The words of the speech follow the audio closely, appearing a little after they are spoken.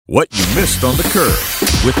What you missed on the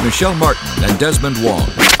curve with Michelle Martin and Desmond Wong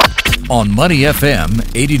on Money FM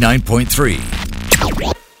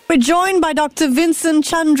 89.3. We're joined by Dr. Vincent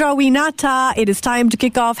Chandrawinata. It is time to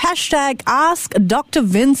kick off hashtag Ask Dr.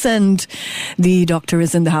 Vincent. The doctor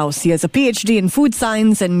is in the house. He has a PhD in food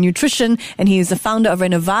science and nutrition, and he is the founder of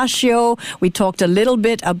Renovatio. We talked a little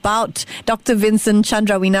bit about Dr. Vincent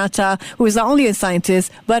Chandrawinata, who is not only a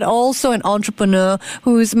scientist, but also an entrepreneur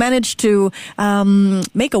who's managed to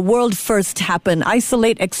make a world first happen.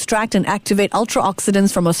 Isolate, extract, and activate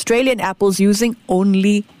ultra-oxidants from Australian apples using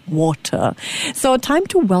only water. So time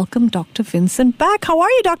to welcome Dr. Vincent back. How are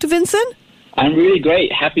you, Dr. Vincent? I'm really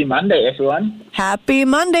great. Happy Monday, everyone. Happy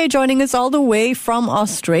Monday, joining us all the way from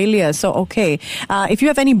Australia. So, okay, if you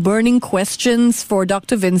have any burning questions for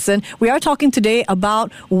Dr. Vincent, we are talking today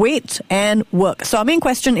about weight and work. So our main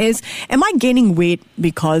question is, am I gaining weight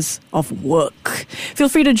because of work? Feel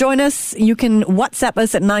free to join us. You can WhatsApp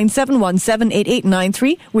us at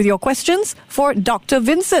 97178893 with your questions for Dr.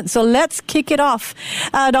 Vincent. So let's kick it off.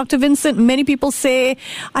 Dr. Vincent, many people say,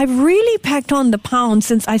 I've really packed on the pounds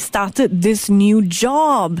since I started this new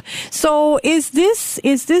job. So is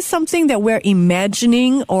this something that we're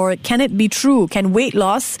imagining, or can it be true? Can weight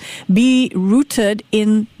loss be rooted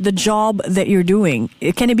in the job that you're doing?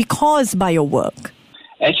 Can it be caused by your work?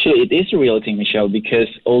 Actually, it is a real thing, Michelle, because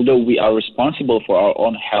although we are responsible for our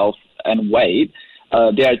own health and weight,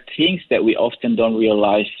 there are things that we often don't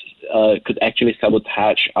realize could actually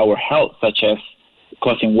sabotage our health, such as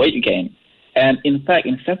causing weight gain. And in fact,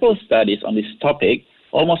 in several studies on this topic,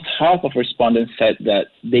 almost half of respondents said that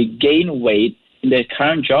they gain weight in their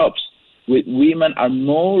current jobs, with women are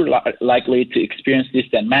more likely to experience this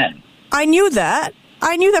than men. I knew that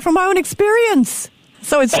from my own experience.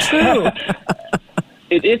 So it's true.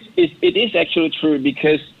 It is actually true,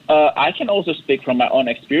 because I can also speak from my own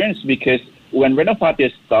experience, because when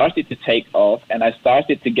Renovatio started to take off and I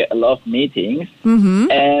started to get a lot of meetings,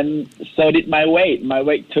 and so did my weight. My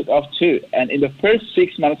weight took off too. And in the first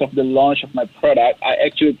 6 months of the launch of my product, I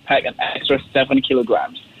actually packed an extra 7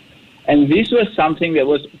 kilograms. And this was something that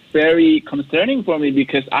was very concerning for me,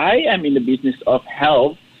 because I am in the business of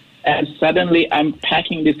health, and suddenly I'm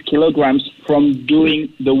packing these kilograms from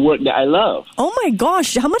doing the work that I love. Oh my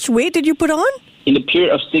gosh, how much weight did you put on? In the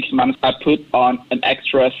period of 6 months, I put on an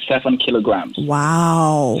extra 7 kilograms.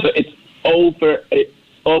 Wow. So it's over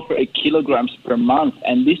a kilograms per month.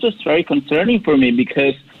 And this was very concerning for me,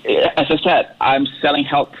 because, as I said, I'm selling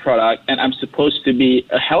health product and I'm supposed to be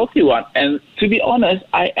a healthy one. And to be honest,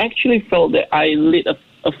 I actually felt that I led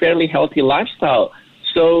a fairly healthy lifestyle.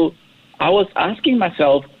 So I was asking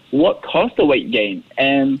myself, what caused the weight gain?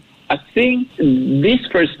 And I think this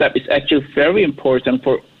first step is actually very important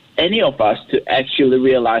for any of us to actually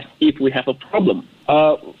realize if we have a problem.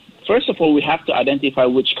 First of all, we have to identify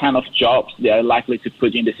which kind of jobs they are likely to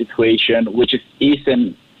put in the situation, which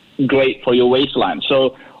isn't great for your waistline.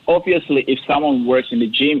 So obviously, if someone works in the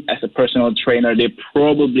gym as a personal trainer, they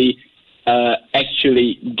probably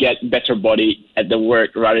actually get better body at the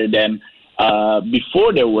work rather than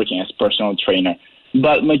before they're working as personal trainer.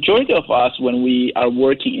 But majority of us, when we are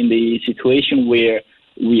working in the situation where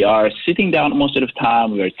we are sitting down most of the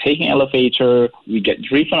time, we are taking elevator, we get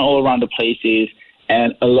driven all around the places,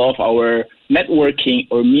 and a lot of our networking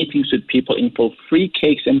or meetings with people involve free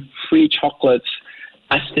cakes and free chocolates.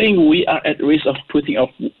 I think we are at risk of putting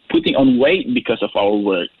on weight because of our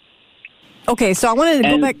work. Okay, so I want to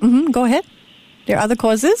go back. Go ahead. There are other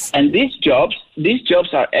causes? And these jobs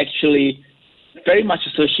are actually very much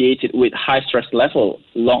associated with high stress level,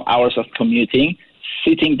 long hours of commuting,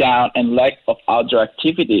 sitting down, and lack of outdoor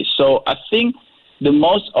activity. So I think the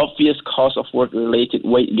most obvious cause of work-related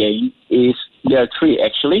weight gain is, there are three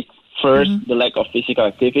actually. First, the lack of physical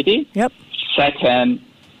activity. Yep. Second,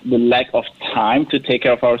 the lack of time to take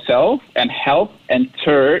care of ourselves and health. And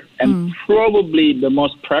third, and probably the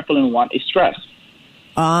most prevalent one, is stress.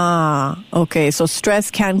 Okay. So stress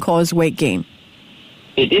can cause weight gain.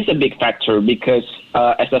 It is a big factor because,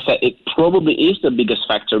 as I said, it probably is the biggest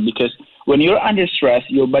factor, because when you're under stress,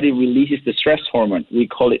 your body releases the stress hormone. We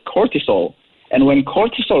call it cortisol. And when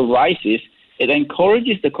cortisol rises, it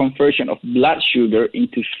encourages the conversion of blood sugar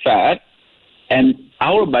into fat, and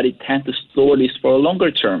our body tends to store this for a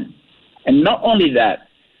longer term. And not only that,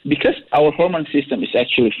 because our hormone system is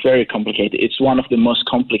actually very complicated, it's one of the most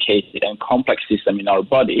complicated and complex systems in our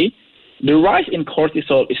body, the rise in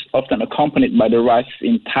cortisol is often accompanied by the rise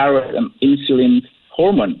in thyroid and insulin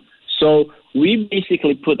hormone. So we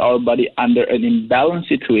basically put our body under an imbalanced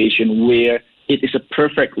situation where it is a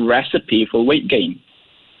perfect recipe for weight gain.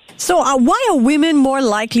 So why are women more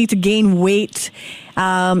likely to gain weight,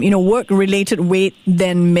 work-related weight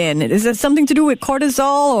than men? Is that something to do with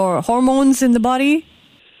cortisol or hormones in the body?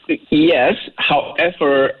 Yes.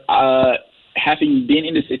 However, having been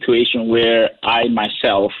in the situation where I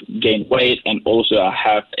myself gained weight and also I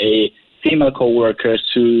have a female co-workers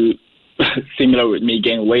who similar with me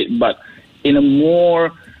gain weight, but in a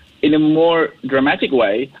more dramatic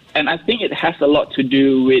way. And I think it has a lot to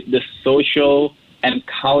do with the social and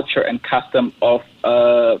culture and custom of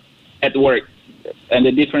at work and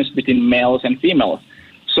the difference between males and females.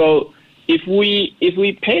 So if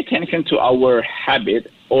we pay attention to our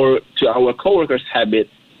habit or to our coworkers' habit,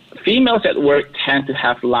 females at work tend to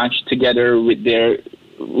have lunch together with their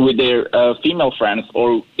female friends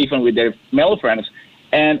or even with their male friends.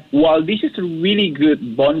 And while this is a really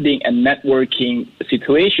good bonding and networking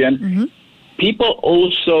situation, people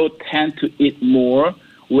also tend to eat more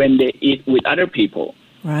when they eat with other people.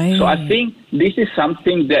 Right. So I think this is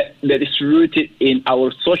something that is rooted in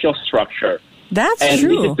our social structure. That's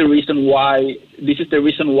true. And this is the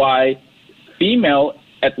reason why female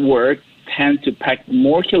at work tend to pack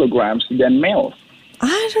more kilograms than males.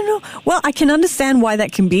 I don't know. Well, I can understand why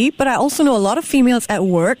that can be, but I also know a lot of females at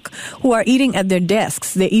work who are eating at their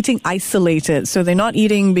desks. They're eating isolated. So they're not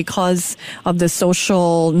eating because of the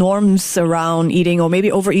social norms around eating, or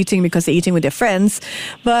maybe overeating because they're eating with their friends.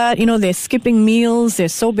 But, they're skipping meals. They're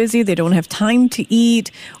so busy. They don't have time to eat,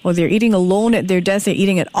 or they're eating alone at their desk. They're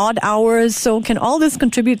eating at odd hours. So can all this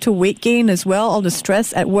contribute to weight gain as well? All the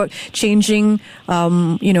stress at work, changing,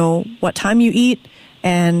 what time you eat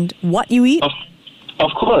and what you eat?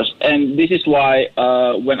 Of course, and this is why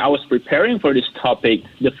when I was preparing for this topic,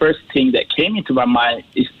 the first thing that came into my mind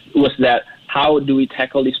was that how do we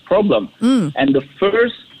tackle this problem? And the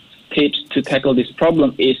first tips to tackle this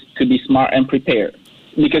problem is to be smart and prepared,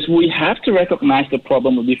 because we have to recognize the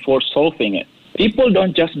problem before solving it. People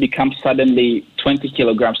don't just become suddenly 20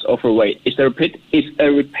 kilograms overweight. It's a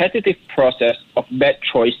repetitive process of bad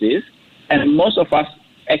choices, and most of us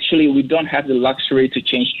actually, we don't have the luxury to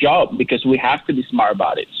change job because we have to be smart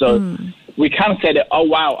about it. So we can't say that, oh,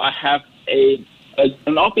 wow, I have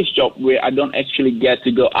an office job where I don't actually get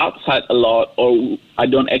to go outside a lot, or I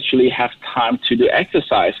don't actually have time to do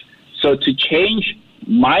exercise. So to change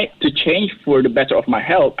for the better of my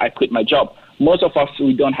health, I quit my job. Most of us,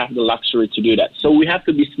 we don't have the luxury to do that. So we have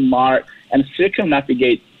to be smart and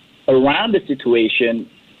circumnavigate around the situation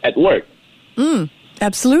at work.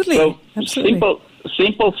 Absolutely. So Absolutely.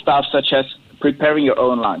 Simple stuff such as preparing your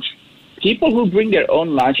own lunch. People who bring their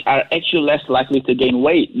own lunch are actually less likely to gain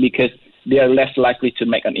weight because they are less likely to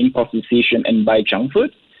make an impulse decision and buy junk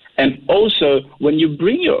food. And also, when you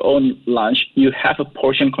bring your own lunch, you have a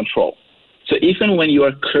portion control. So even when you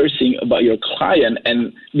are cursing about your client,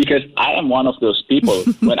 and because I am one of those people,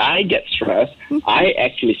 when I get stressed, I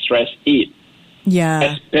actually stress eat. Yeah.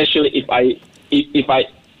 Especially if I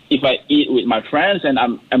eat with my friends and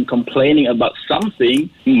I'm complaining about something,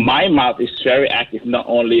 my mouth is very active, not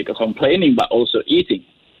only complaining, but also eating.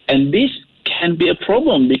 And this can be a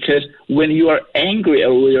problem because when you are angry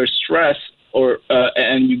or you're stressed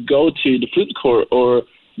and you go to the food court or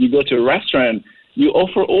you go to a restaurant, you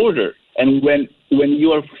order. And when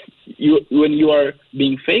you are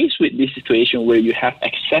being faced with this situation where you have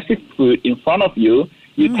excessive food in front of you,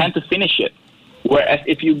 you tend to finish it. Whereas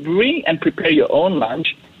if you bring and prepare your own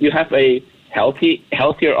lunch, you have a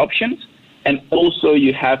healthier options, and also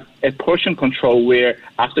you have a portion control where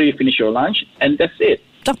after you finish your lunch, and that's it.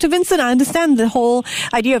 Dr. Vincent, I understand the whole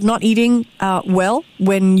idea of not eating well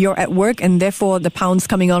when you're at work and therefore the pounds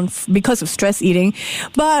coming on because of stress eating.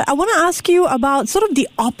 But I want to ask you about sort of the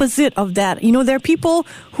opposite of that. There are people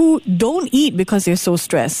who don't eat because they're so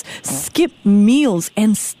stressed, skip meals,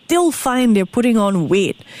 and still find they're putting on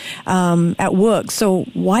weight at work. So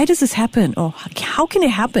why does this happen, or how can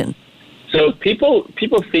it happen? So people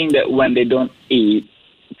think that when they don't eat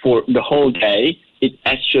for the whole day, it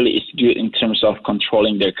actually is good in terms of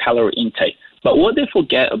controlling their calorie intake. But what they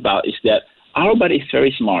forget about is that our body is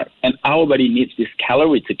very smart, and our body needs this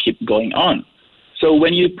calorie to keep going on. So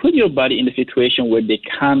when you put your body in a situation where they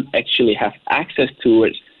can't actually have access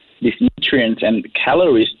towards these nutrients and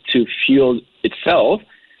calories to fuel itself,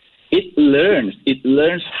 it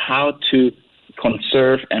learns how to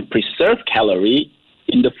conserve and preserve calorie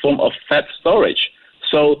in the form of fat storage.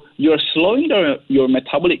 So you're slowing down your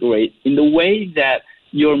metabolic rate in the way that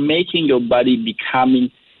you're making your body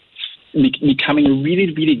becoming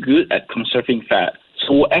really, really good at conserving fat.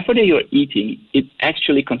 So whatever that you're eating, it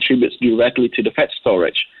actually contributes directly to the fat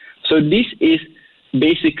storage. So this is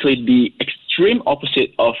basically the extreme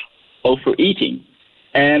opposite of overeating.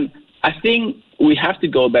 And I think we have to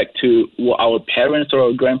go back to what our parents or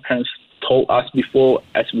our grandparents told us before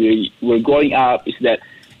as we were growing up, is that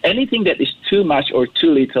anything that is too much or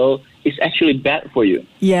too little is actually bad for you.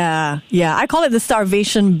 Yeah. I call it the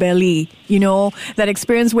starvation belly, that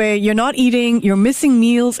experience where you're not eating, you're missing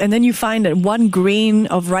meals, and then you find that one grain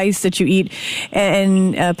of rice that you eat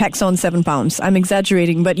and packs on 7 pounds. I'm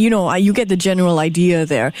exaggerating, but you get the general idea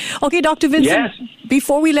there. Okay, Dr. Vincent, yes.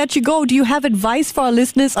 Before we let you go, do you have advice for our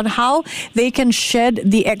listeners on how they can shed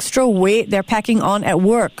the extra weight they're packing on at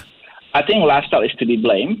work? I think lifestyle is to be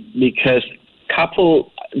blamed, because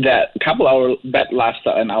couple our bad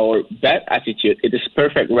lifestyle and our bad attitude, it is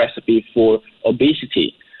perfect recipe for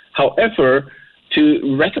obesity. However,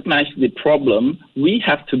 to recognize the problem, we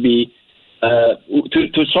have to be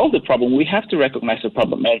to solve the problem. We have to recognize the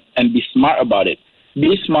problem and be smart about it.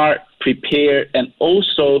 Be smart, prepare, and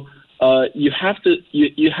also you have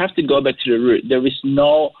to go back to the root. There is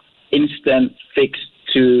no instant fix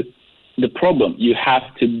to the problem. You have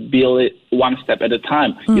to build it one step at a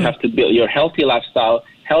time. You have to build your healthy lifestyle,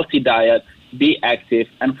 healthy diet, be active.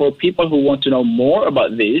 And for people who want to know more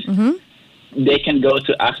about this, they can go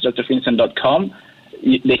to AskDrVincent.com.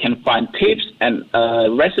 They can find tips and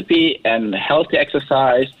recipe and healthy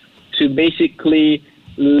exercise to basically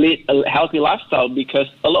lead a healthy lifestyle, because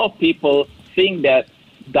a lot of people think that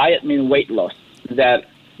diet means weight loss, that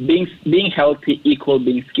being healthy equal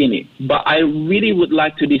being skinny. But I really would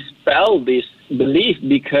like to dispel this belief,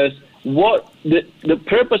 because what the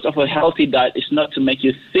purpose of a healthy diet is not to make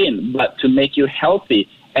you thin, but to make you healthy.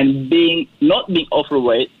 And not being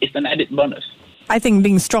overweight is an added bonus. I think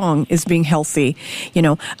being strong is being healthy,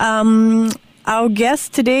 Our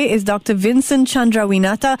guest today is Dr. Vincent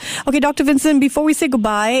Chandrawinata. Okay, Dr. Vincent, before we say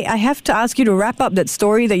goodbye, I have to ask you to wrap up that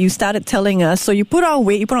story that you started telling us. So you put on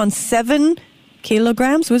weight, you put on 7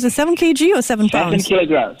 kilograms. Was it 7 kg or 7 pounds? 7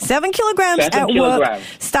 kilograms. 7 kilograms 7 at kilograms. work,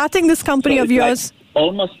 starting this company So of it's yours. like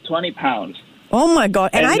almost 20 pounds. Oh my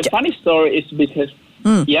God. And the funny story is because,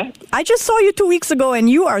 I just saw you 2 weeks ago and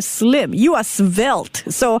you are slim. You are svelte.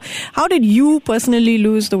 So how did you personally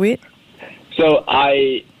lose the weight? So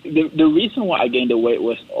the reason why I gained the weight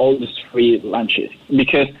was all these free lunches.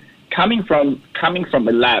 Because coming from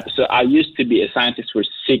a lab, so I used to be a scientist for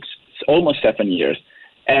almost 7 years.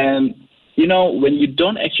 And, when you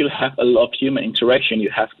don't actually have a lot of human interaction, you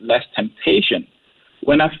have less temptation.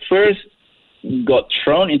 When I first got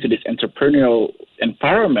thrown into this entrepreneurial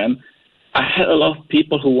environment, I had a lot of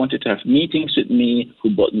people who wanted to have meetings with me, who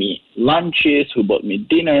bought me lunches, who bought me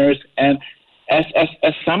dinners. And as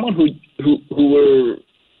someone who were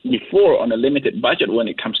before on a limited budget when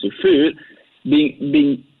it comes to food,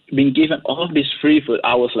 being given all of this free food,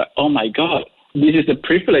 I was like, oh my God, this is the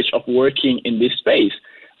privilege of working in this space.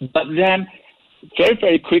 But then very,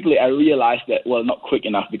 very quickly I realized that, well, not quick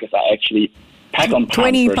enough, because I actually pack on pounds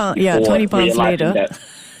 20 pounds, 20 pounds later.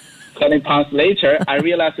 20 pounds later, I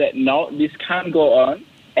realized that no, this can't go on,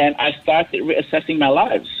 and I started reassessing my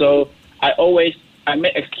life. So I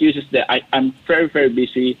made excuses that I'm very, very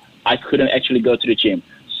busy. I couldn't actually go to the gym.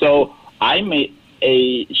 So I made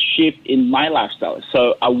a shift in my lifestyle.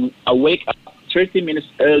 So I wake up 30 minutes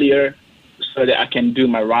earlier so that I can do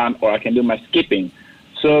my run or I can do my skipping.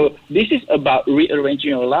 So this is about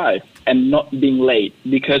rearranging your life and not being late,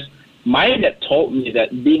 because my dad told me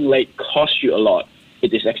that being late costs you a lot.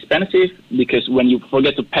 It is expensive because when you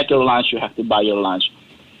forget to pack your lunch, you have to buy your lunch.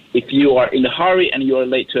 If you are in a hurry and you are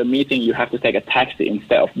late to a meeting, you have to take a taxi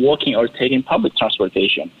instead of walking or taking public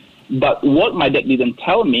transportation. But what my dad didn't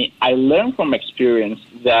tell me, I learned from experience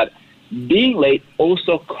that being late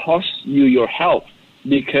also costs you your health,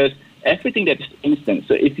 because everything that is instant.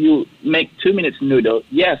 So if you make 2 minutes noodle,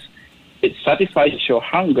 yes, it satisfies your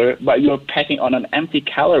hunger, but you're packing on an empty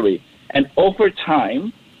calorie. And over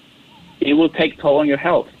time, it will take toll on your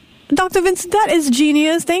health. Dr. Vincent, that is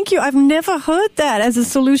genius. Thank you. I've never heard that as a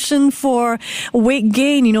solution for weight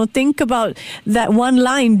gain. Think about that one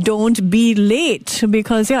line, don't be late,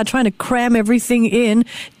 because trying to cram everything in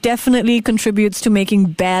definitely contributes to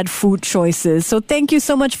making bad food choices. So thank you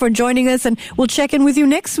so much for joining us, and we'll check in with you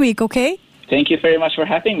next week, okay? Thank you very much for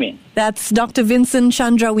having me. That's Dr. Vincent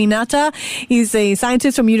Chandrawinata. He's a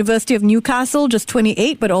scientist from University of Newcastle, just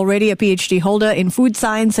 28, but already a PhD holder in food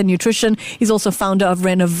science and nutrition. He's also founder of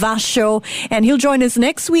Renovatio, and he'll join us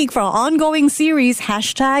next week for our ongoing series,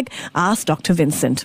 #AskDrVincent.